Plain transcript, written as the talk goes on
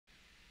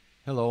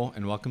Hello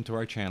and welcome to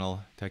our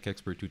channel, Tech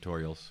Expert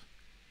Tutorials.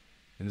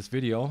 In this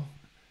video,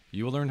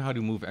 you will learn how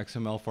to move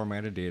XML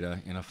formatted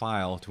data in a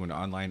file to an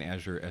online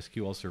Azure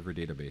SQL Server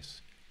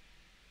database.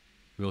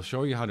 We will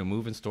show you how to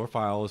move and store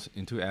files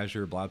into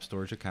Azure Blob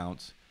storage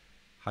accounts,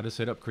 how to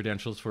set up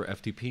credentials for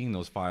ftp'ing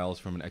those files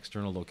from an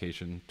external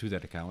location to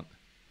that account.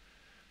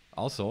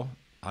 Also,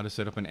 how to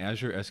set up an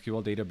Azure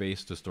SQL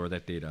database to store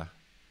that data,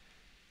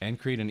 and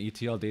create an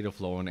ETL data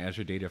flow in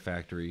Azure Data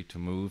Factory to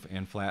move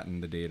and flatten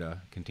the data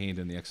contained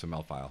in the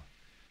XML file.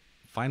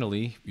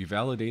 Finally, we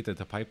validate that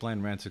the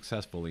pipeline ran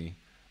successfully,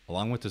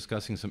 along with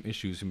discussing some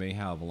issues you may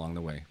have along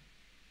the way.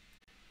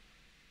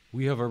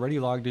 We have already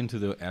logged into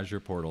the Azure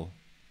portal.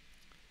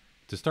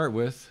 To start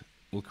with,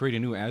 we'll create a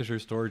new Azure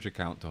storage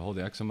account to hold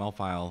the XML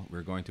file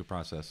we're going to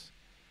process.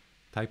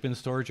 Type in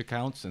storage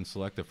accounts and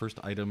select the first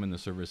item in the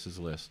services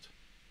list.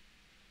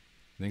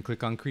 Then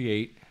click on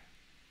Create.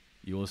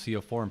 You will see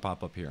a form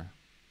pop up here.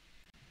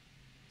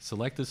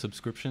 Select the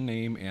subscription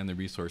name and the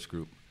resource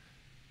group.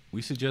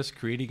 We suggest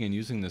creating and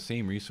using the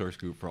same resource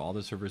group for all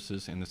the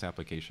services in this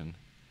application.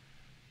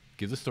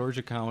 Give the storage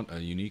account a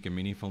unique and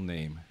meaningful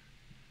name.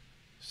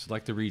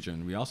 Select the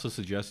region. We also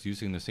suggest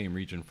using the same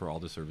region for all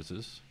the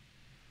services.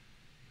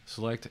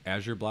 Select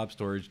Azure Blob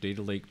Storage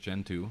Data Lake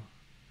Gen 2.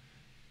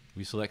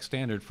 We select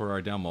Standard for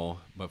our demo,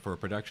 but for a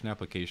production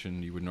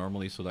application, you would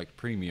normally select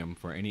Premium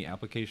for any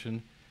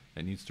application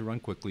that needs to run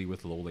quickly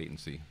with low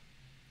latency.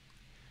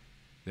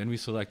 Then we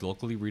select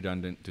Locally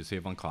Redundant to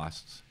save on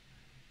costs.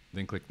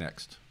 Then click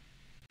Next.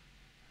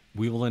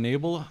 We will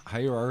enable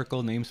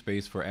hierarchical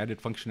namespace for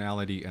added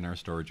functionality in our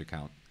storage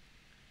account.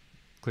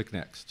 Click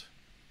Next.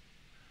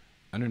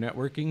 Under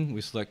Networking,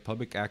 we select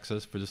Public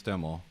Access for this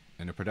demo.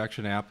 In a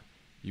production app,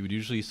 you would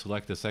usually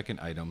select the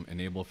second item,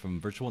 Enable from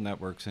virtual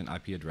networks and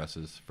IP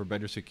addresses for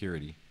better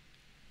security.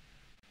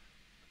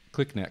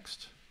 Click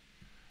Next.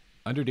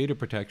 Under Data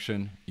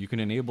Protection, you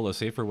can enable a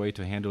safer way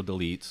to handle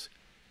deletes,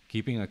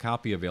 keeping a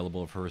copy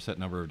available for a set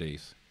number of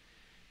days.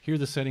 Here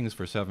the setting is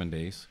for 7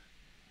 days.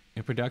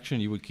 In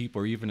production, you would keep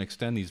or even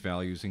extend these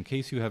values in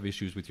case you have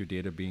issues with your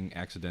data being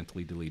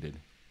accidentally deleted.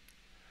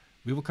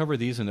 We will cover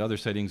these and other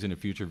settings in a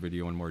future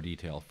video in more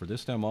detail. For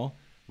this demo,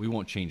 we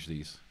won't change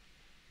these.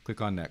 Click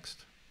on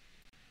Next.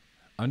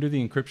 Under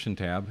the Encryption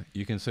tab,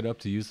 you can set up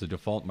to use the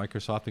default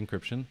Microsoft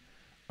encryption,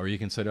 or you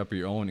can set up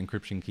your own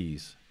encryption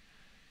keys.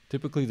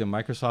 Typically, the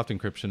Microsoft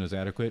encryption is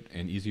adequate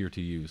and easier to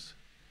use.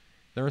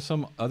 There are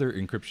some other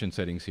encryption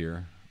settings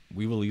here.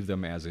 We will leave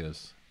them as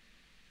is.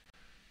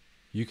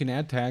 You can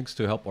add tags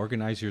to help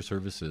organize your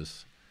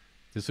services.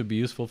 This would be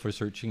useful for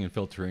searching and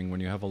filtering when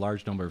you have a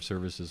large number of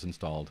services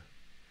installed.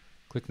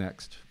 Click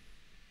Next.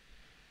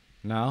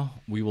 Now,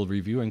 we will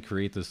review and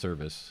create the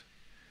service.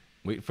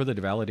 Wait for the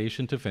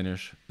validation to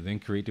finish, then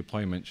create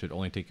deployment should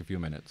only take a few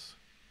minutes.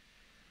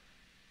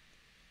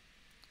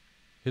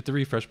 Hit the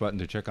refresh button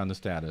to check on the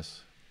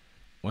status.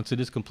 Once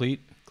it is complete,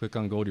 click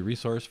on Go to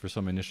Resource for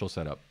some initial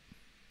setup.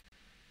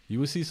 You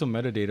will see some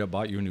metadata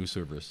about your new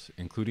service,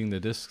 including the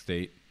disk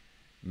state.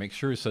 Make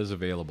sure it says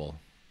Available.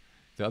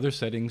 The other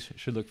settings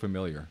should look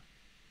familiar.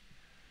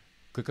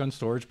 Click on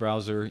Storage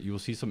Browser. You will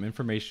see some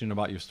information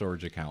about your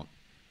storage account.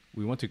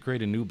 We want to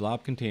create a new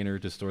Blob container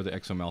to store the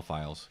XML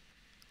files.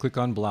 Click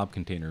on Blob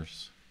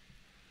Containers.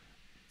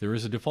 There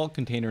is a default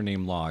container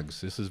named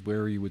Logs. This is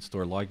where you would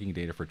store logging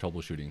data for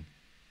troubleshooting.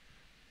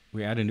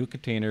 We add a new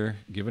container,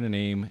 give it a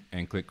name,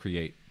 and click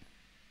Create.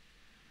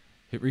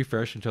 Hit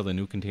refresh until the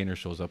new container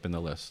shows up in the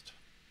list.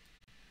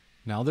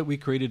 Now that we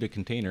created a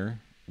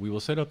container, we will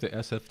set up the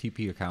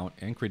SFTP account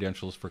and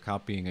credentials for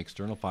copying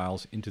external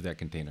files into that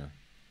container.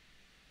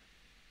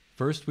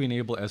 First, we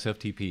enable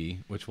SFTP,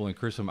 which will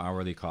incur some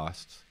hourly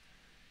costs.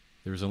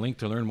 There is a link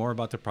to learn more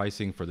about the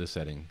pricing for this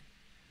setting.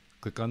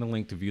 Click on the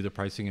link to view the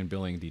pricing and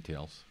billing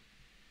details.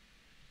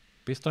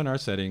 Based on our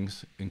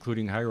settings,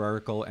 including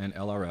hierarchical and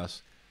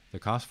LRS, the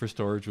cost for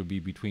storage would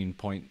be between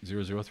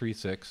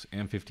 0.0036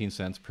 and 15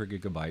 cents per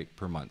gigabyte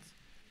per month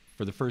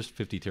for the first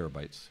 50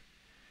 terabytes.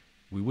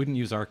 We wouldn't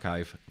use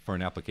archive for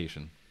an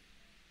application.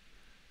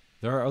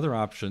 There are other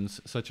options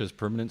such as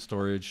permanent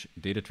storage,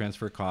 data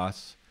transfer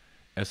costs,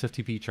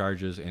 SFTP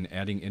charges, and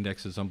adding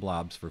indexes on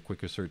blobs for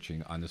quicker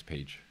searching on this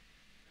page.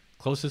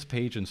 Close this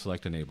page and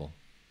select Enable.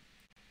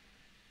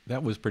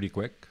 That was pretty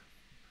quick.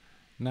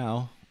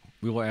 Now,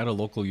 we will add a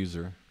local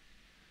user.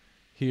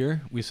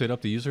 Here, we set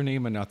up the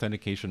username and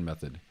authentication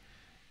method.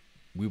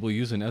 We will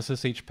use an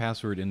SSH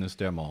password in this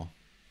demo.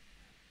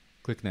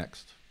 Click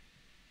Next.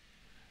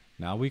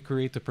 Now we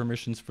create the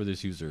permissions for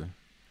this user.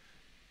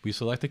 We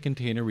select the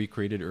container we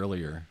created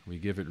earlier. We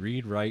give it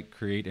read, write,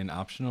 create, and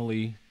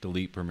optionally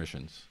delete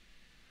permissions.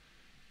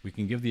 We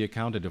can give the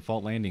account a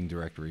default landing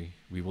directory.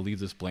 We will leave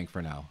this blank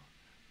for now.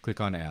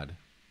 Click on Add.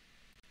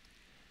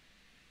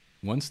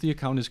 Once the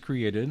account is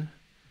created,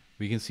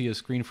 we can see a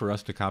screen for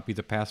us to copy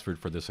the password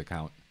for this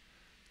account.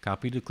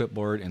 Copy to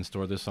clipboard and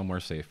store this somewhere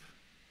safe.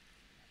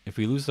 If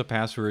we lose the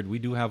password, we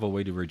do have a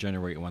way to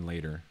regenerate one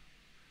later.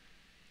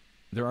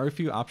 There are a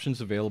few options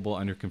available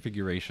under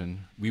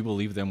Configuration. We will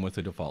leave them with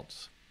the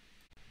defaults.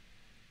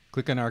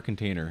 Click on our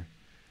container.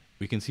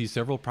 We can see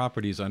several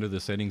properties under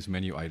the Settings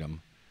menu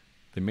item.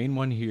 The main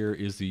one here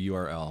is the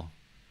URL.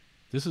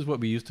 This is what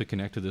we use to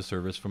connect to this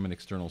service from an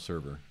external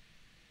server.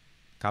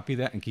 Copy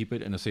that and keep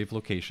it in a safe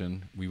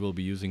location. We will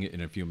be using it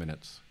in a few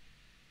minutes.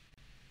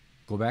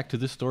 Go back to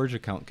the storage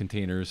account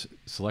containers,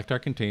 select our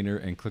container,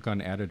 and click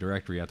on Add a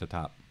Directory at the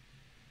top.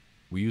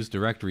 We use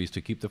directories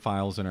to keep the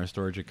files in our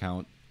storage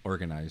account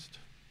organized.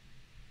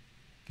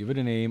 Give it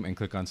a name and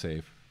click on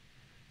Save.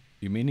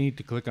 You may need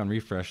to click on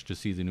Refresh to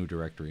see the new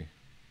directory.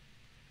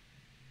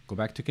 Go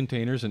back to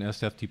Containers and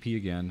SFTP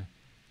again,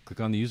 click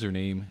on the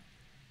username,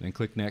 then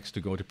click Next to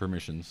go to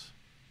Permissions.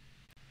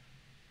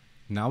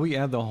 Now we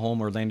add the home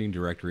or landing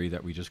directory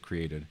that we just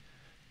created.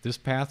 This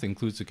path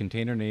includes the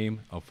container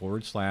name, a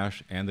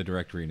 /, and the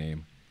directory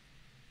name.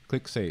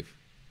 Click Save.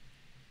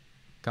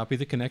 Copy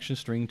the connection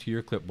string to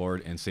your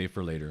clipboard and save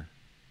for later.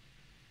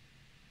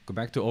 Go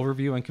back to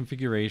Overview and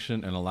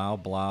Configuration and allow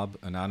Blob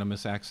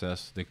anonymous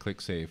access, then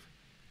click Save.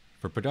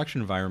 For production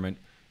environment,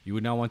 you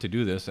would not want to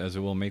do this as it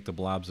will make the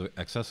blobs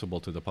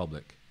accessible to the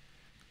public.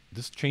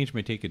 This change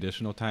may take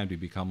additional time to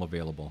become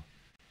available.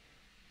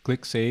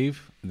 Click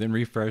Save, then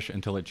refresh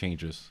until it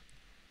changes.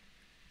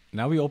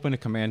 Now we open a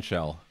command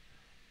shell.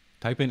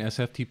 Type in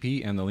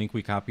SFTP and the link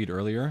we copied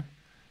earlier,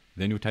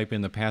 then you type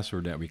in the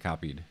password that we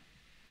copied.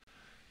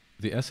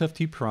 The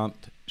SFTP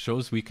prompt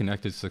shows we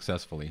connected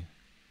successfully.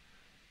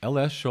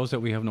 ls shows that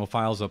we have no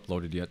files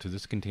uploaded yet to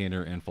this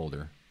container and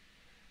folder.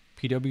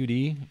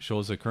 pwd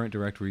shows the current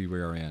directory we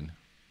are in.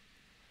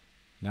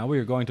 Now we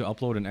are going to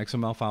upload an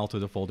XML file to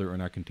the folder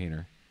in our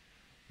container.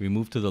 We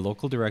move to the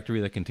local directory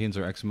that contains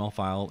our XML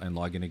file and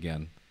log in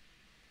again.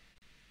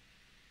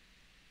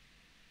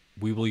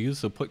 We will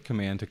use the put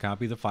command to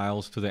copy the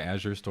files to the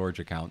Azure storage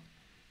account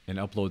and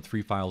upload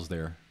 3 files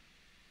there.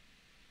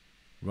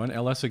 Run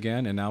ls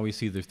again, and now we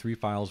see the 3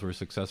 files were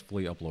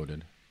successfully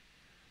uploaded.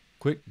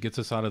 Quit gets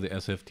us out of the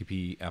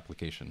SFTP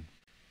application.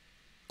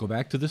 Go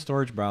back to the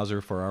storage browser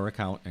for our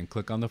account and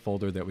click on the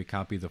folder that we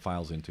copied the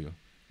files into.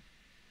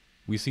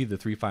 We see the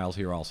 3 files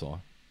here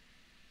also.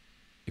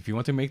 If you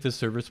want to make this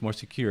service more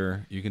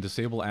secure, you can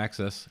disable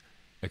access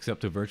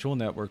except to virtual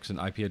networks and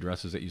IP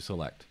addresses that you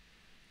select.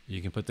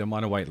 You can put them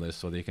on a whitelist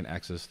so they can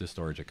access the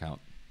storage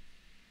account.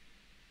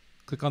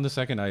 Click on the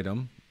second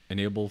item,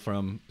 Enable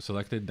from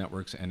selected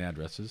networks and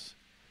addresses.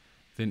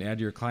 Then add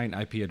your client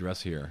IP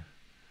address here.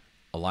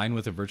 Align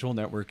with a virtual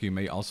network you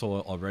may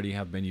also already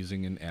have been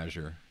using in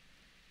Azure.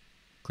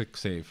 Click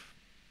Save.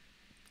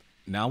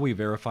 Now we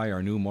verify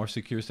our new, more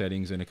secure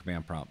settings in a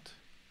command prompt.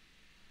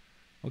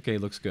 Okay,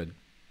 looks good.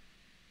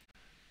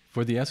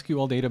 For the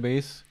SQL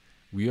database,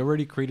 we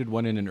already created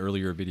one in an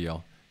earlier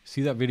video.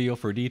 See that video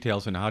for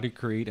details on how to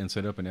create and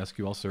set up an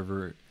SQL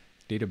Server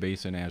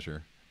database in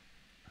Azure.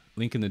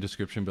 Link in the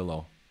description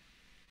below.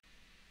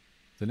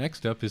 The next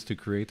step is to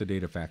create the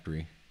Data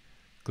Factory.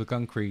 Click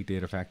on Create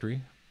Data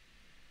Factory.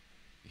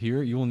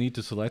 Here you will need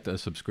to select a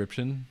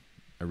subscription,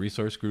 a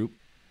resource group,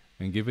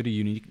 and give it a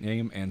unique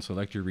name and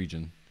select your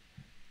region.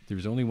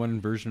 There's only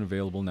one version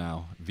available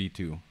now,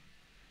 v2.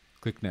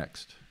 Click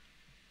Next.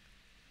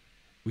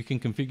 We can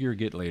configure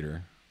Git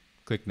later.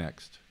 Click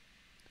Next.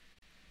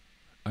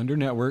 Under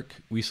Network,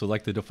 we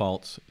select the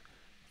defaults.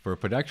 For a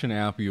production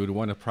app, you would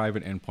want a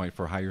private endpoint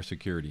for higher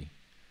security.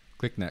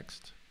 Click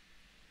Next.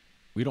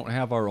 We don't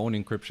have our own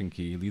encryption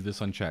key. Leave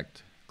this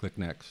unchecked. Click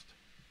Next.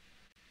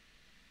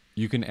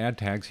 You can add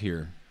tags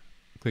here.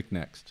 Click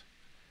Next.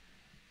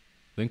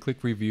 Then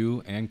click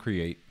Review and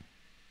Create.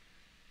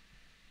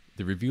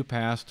 The review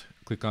passed.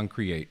 Click on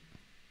Create.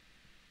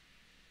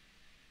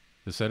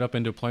 The setup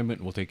and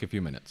deployment will take a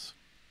few minutes.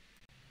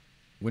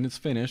 When it's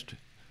finished,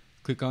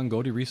 click on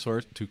Go to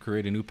Resource to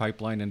create a new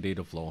pipeline and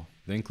data flow.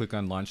 Then click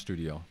on Launch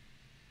Studio.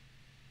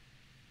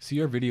 See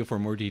our video for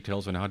more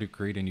details on how to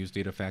create and use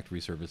Data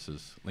Factory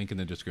services. Link in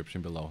the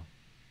description below.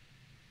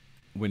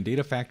 When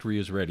Data Factory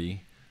is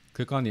ready,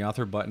 click on the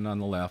Author button on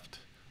the left,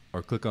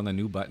 or click on the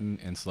New button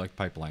and select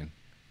Pipeline.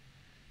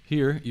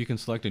 Here, you can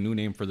select a new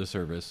name for the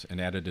service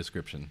and add a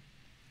description.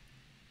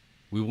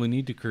 We will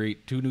need to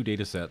create 2 new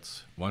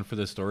datasets, one for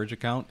the storage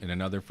account and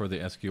another for the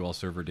SQL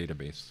Server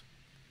database.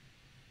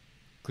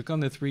 Click on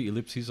the 3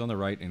 ellipses on the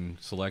right and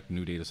select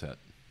New Dataset.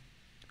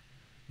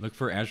 Look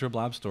for Azure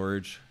Blob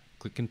Storage,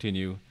 click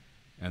Continue,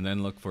 and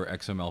then look for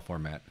XML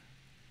format.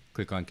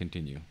 Click on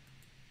Continue.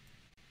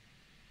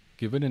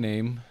 Give it a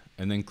name,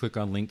 and then click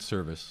on Linked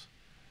Service.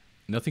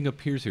 Nothing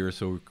appears here,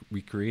 so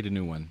we create a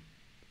new one.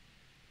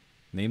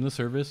 Name the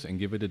service and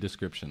give it a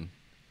description.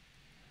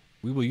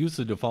 We will use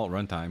the default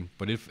runtime,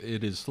 but if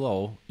it is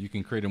slow, you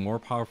can create a more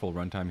powerful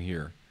runtime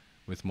here,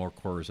 with more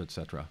cores,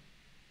 etc.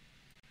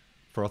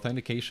 For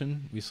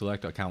authentication, we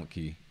select Account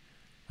Key.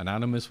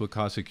 Anonymous would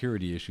cause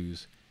security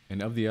issues,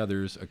 and of the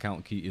others,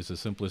 Account Key is the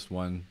simplest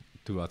one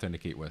to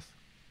authenticate with.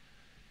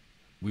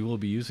 We will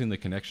be using the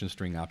connection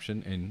string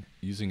option and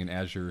using an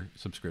Azure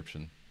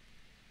subscription.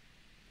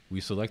 We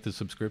select the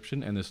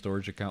subscription and the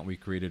storage account we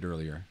created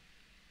earlier.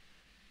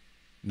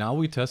 Now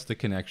we test the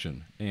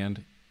connection,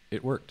 and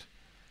it worked.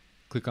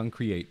 Click on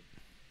Create.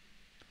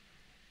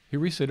 Here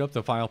we set up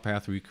the file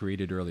path we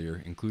created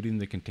earlier, including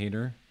the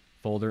container,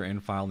 folder,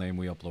 and file name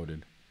we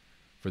uploaded.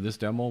 For this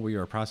demo, we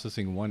are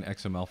processing one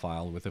XML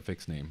file with a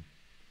fixed name.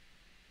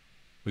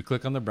 We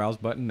click on the Browse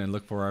button and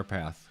look for our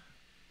path.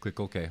 Click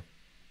OK.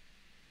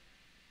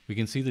 We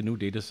can see the new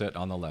dataset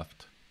on the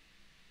left.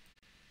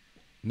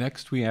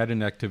 Next, we add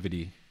an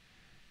activity,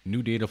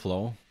 New Data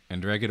Flow,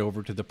 and drag it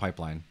over to the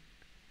pipeline.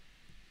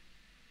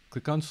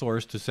 Click on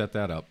Source to set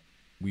that up.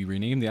 We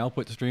rename the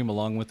output stream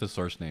along with the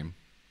source name.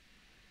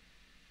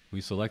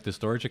 We select the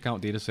storage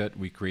account dataset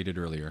we created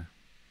earlier.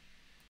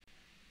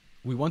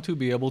 We want to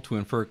be able to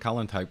infer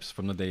column types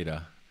from the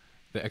data.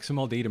 The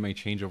XML data may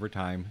change over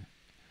time.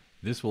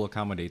 This will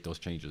accommodate those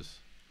changes.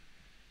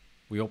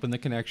 We open the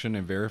connection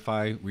and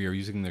verify we are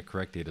using the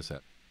correct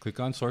dataset. Click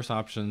on Source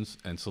Options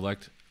and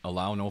select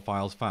Allow No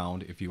Files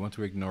Found if you want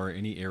to ignore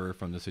any error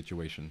from the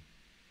situation.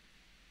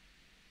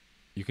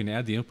 You can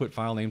add the input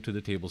file name to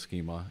the table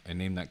schema and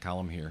name that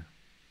column here.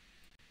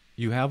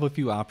 You have a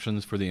few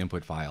options for the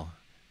input file.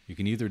 You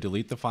can either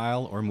delete the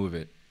file or move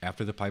it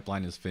after the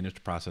pipeline is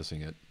finished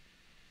processing it.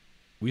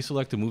 We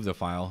select to move the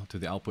file to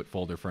the output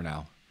folder for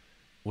now.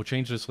 We'll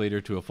change this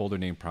later to a folder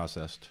name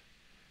processed.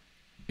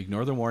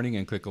 Ignore the warning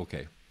and click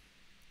OK.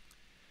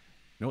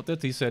 Note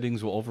that these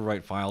settings will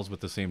overwrite files with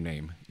the same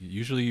name.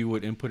 Usually you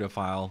would input a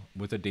file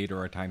with a date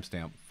or a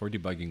timestamp for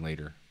debugging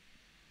later.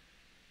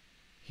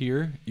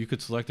 Here, you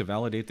could select to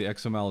validate the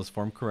XML is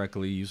formed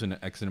correctly using an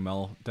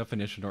XML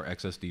definition or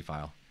XSD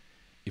file.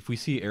 If we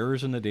see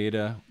errors in the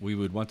data, we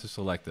would want to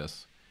select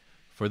this.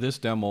 For this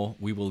demo,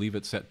 we will leave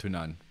it set to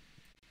none.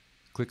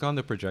 Click on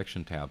the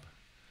Projection tab.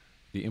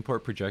 The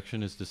import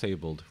projection is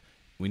disabled.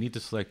 We need to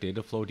select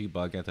Dataflow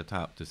Debug at the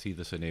top to see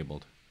this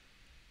enabled.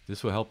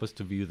 This will help us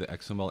to view the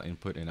XML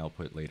input and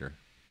output later.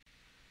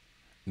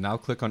 Now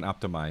click on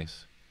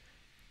Optimize.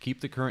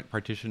 Keep the current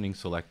partitioning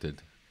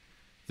selected.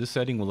 This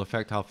setting will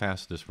affect how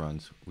fast this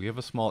runs. We have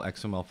a small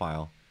XML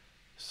file,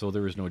 so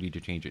there is no need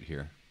to change it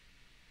here.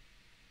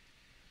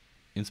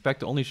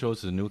 Inspect only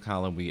shows the new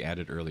column we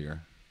added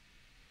earlier.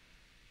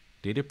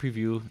 Data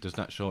Preview does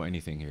not show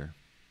anything here.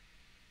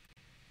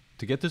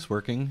 To get this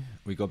working,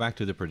 we go back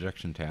to the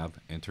Projection tab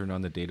and turn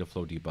on the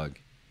Dataflow Debug.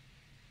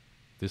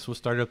 This will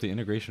start up the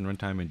integration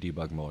runtime in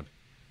debug mode.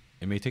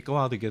 It may take a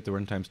while to get the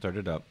runtime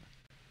started up.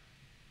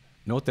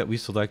 Note that we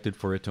selected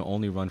for it to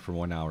only run for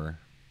 1 hour.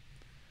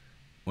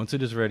 Once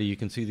it is ready, you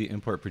can see the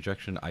import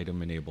projection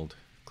item enabled.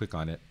 Click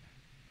on it.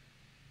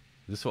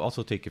 This will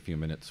also take a few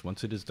minutes.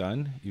 Once it is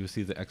done, you will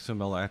see the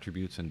XML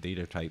attributes and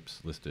data types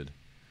listed.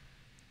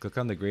 Click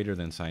on the greater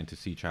than sign to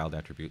see child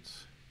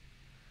attributes.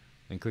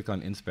 Then click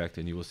on Inspect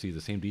and you will see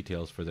the same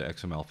details for the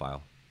XML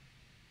file.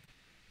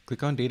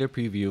 Click on Data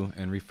Preview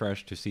and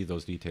refresh to see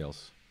those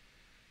details.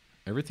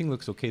 Everything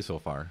looks okay so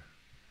far.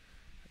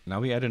 Now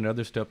we add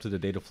another step to the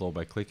data flow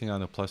by clicking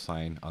on the plus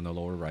sign on the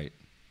lower right.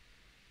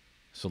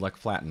 Select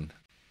Flatten.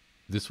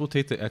 This will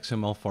take the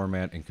XML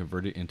format and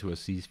convert it into a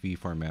CSV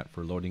format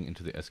for loading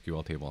into the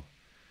SQL table.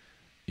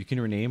 You can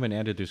rename and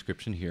add a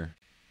description here.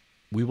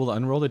 We will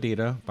unroll the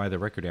data by the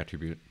record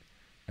attribute,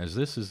 as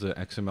this is the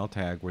XML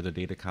tag where the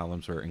data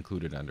columns are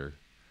included under.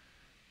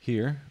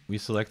 Here, we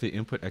select the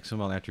input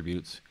XML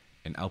attributes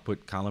and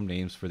output column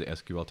names for the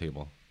SQL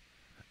table.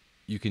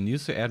 You can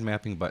use the Add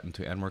Mapping button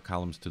to add more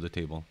columns to the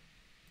table.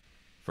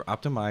 For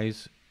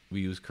Optimize,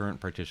 we use current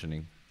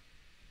partitioning.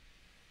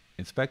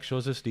 Inspect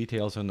shows us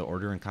details on the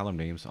order and column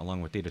names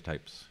along with data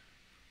types.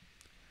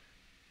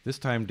 This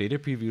time, Data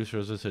Preview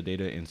shows us the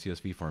data in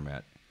CSV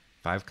format.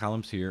 5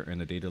 columns here and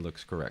the data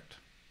looks correct.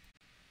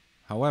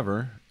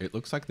 However, it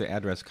looks like the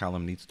address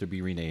column needs to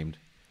be renamed.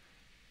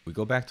 We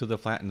go back to the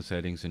Flatten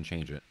settings and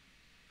change it.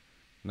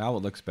 Now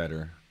it looks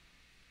better.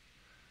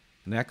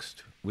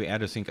 Next, we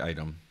add a sync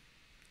item.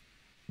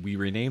 We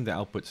rename the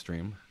output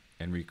stream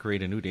and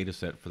recreate a new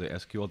dataset for the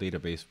SQL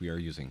database we are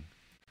using.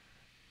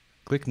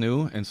 Click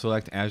New and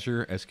select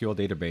Azure SQL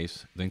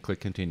Database, then click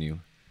Continue.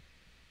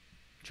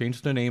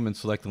 Change the name and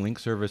select the link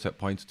service that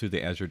points to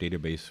the Azure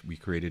database we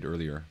created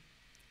earlier.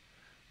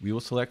 We will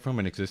select from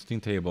an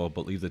existing table,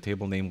 but leave the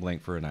table name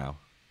blank for now.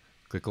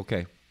 Click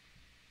OK.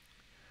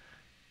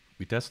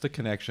 We test the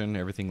connection,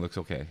 everything looks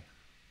okay.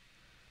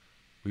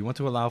 We want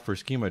to allow for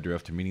schema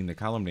drift, meaning the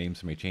column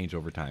names may change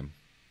over time.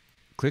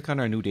 Click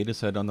on our new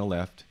dataset on the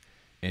left,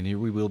 and here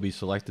we will be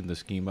selecting the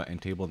schema and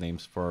table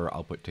names for our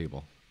output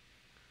table.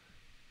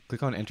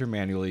 Click on Enter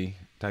manually,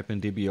 type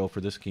in DBO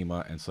for the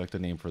schema, and select a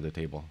name for the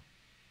table.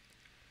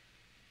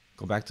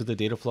 Go back to the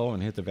data flow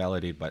and hit the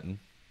Validate button.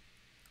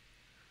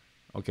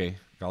 Okay,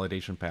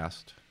 validation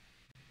passed.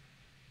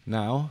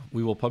 Now,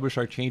 we will publish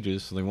our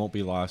changes so they won't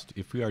be lost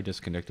if we are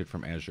disconnected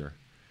from Azure.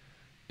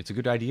 It's a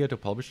good idea to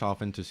publish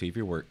often to save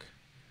your work.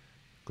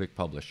 Click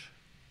Publish.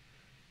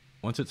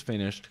 Once it's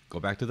finished, go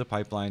back to the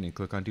pipeline and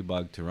click on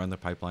Debug to run the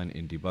pipeline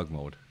in debug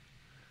mode.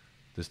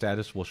 The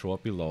status will show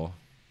up below.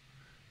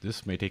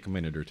 This may take a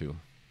minute or two.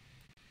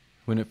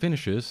 When it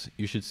finishes,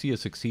 you should see a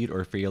succeed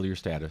or failure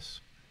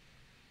status.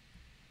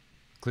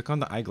 Click on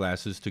the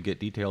eyeglasses to get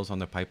details on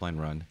the pipeline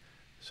run,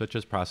 such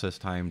as process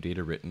time,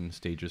 data written,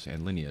 stages,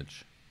 and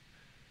lineage.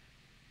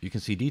 You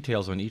can see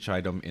details on each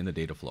item in the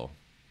data flow.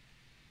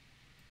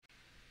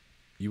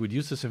 You would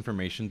use this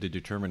information to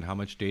determine how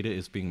much data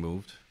is being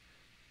moved,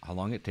 how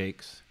long it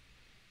takes,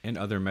 and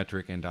other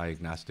metric and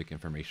diagnostic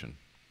information.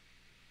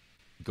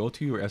 Go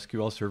to your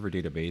SQL Server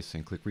database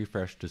and click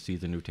Refresh to see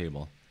the new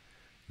table.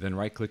 Then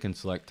right-click and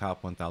select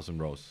Top 1000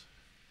 Rows.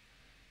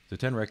 The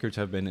 10 records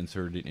have been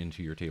inserted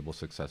into your table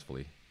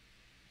successfully.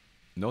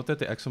 Note that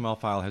the XML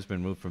file has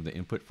been moved from the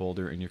input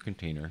folder in your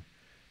container.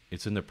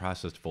 It's in the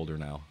processed folder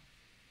now.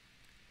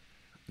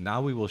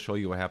 Now we will show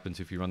you what happens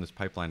if you run this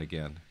pipeline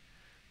again.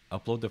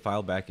 Upload the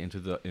file back into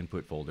the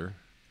input folder,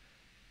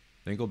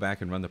 then go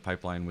back and run the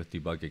pipeline with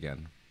debug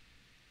again.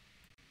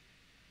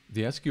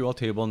 The SQL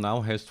table now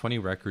has 20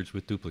 records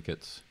with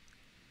duplicates.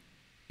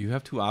 You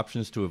have two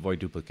options to avoid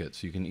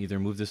duplicates. You can either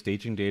move the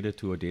staging data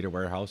to a data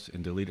warehouse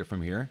and delete it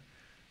from here,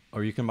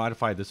 or you can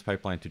modify this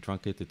pipeline to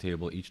truncate the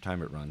table each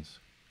time it runs.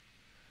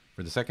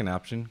 For the second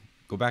option,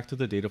 go back to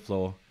the data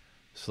flow,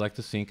 select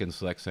the sync and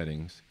select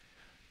settings.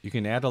 You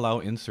can add allow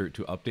insert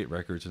to update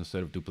records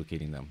instead of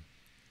duplicating them.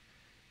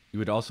 You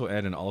would also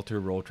add an alter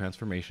row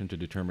transformation to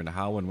determine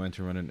how and when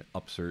to run an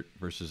upsert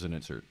versus an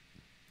insert.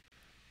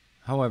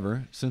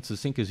 However, since the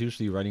sync is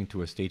usually writing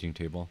to a staging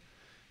table,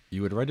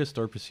 you would write a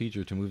stored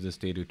procedure to move this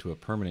data to a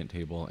permanent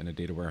table in a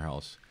data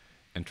warehouse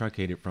and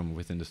truncate it from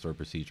within the stored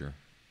procedure.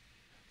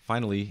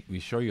 Finally, we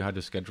show you how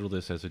to schedule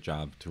this as a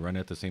job to run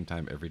at the same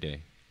time every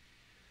day.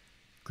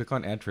 Click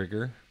on Add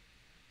Trigger,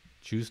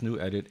 choose New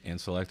Edit, and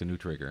select a new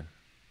trigger.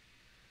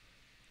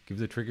 Give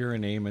the trigger a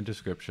name and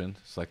description,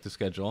 select the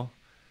schedule,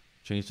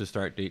 change the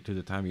start date to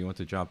the time you want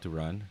the job to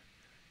run,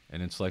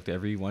 and then select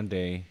every 1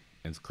 day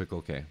and click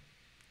OK.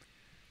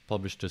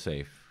 Publish to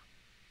save.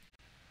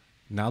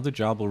 Now the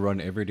job will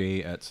run every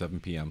day at 7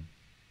 p.m.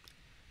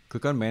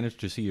 Click on Manage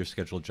to see your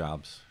scheduled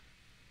jobs.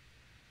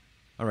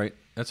 Alright,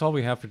 that's all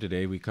we have for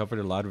today. We covered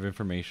a lot of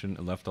information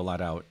and left a lot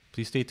out.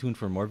 Please stay tuned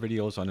for more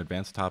videos on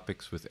advanced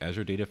topics with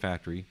Azure Data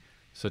Factory,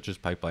 such as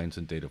pipelines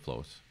and data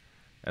flows.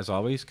 As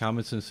always,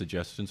 comments and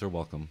suggestions are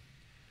welcome.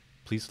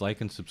 Please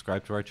like and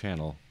subscribe to our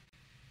channel.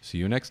 See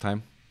you next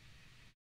time.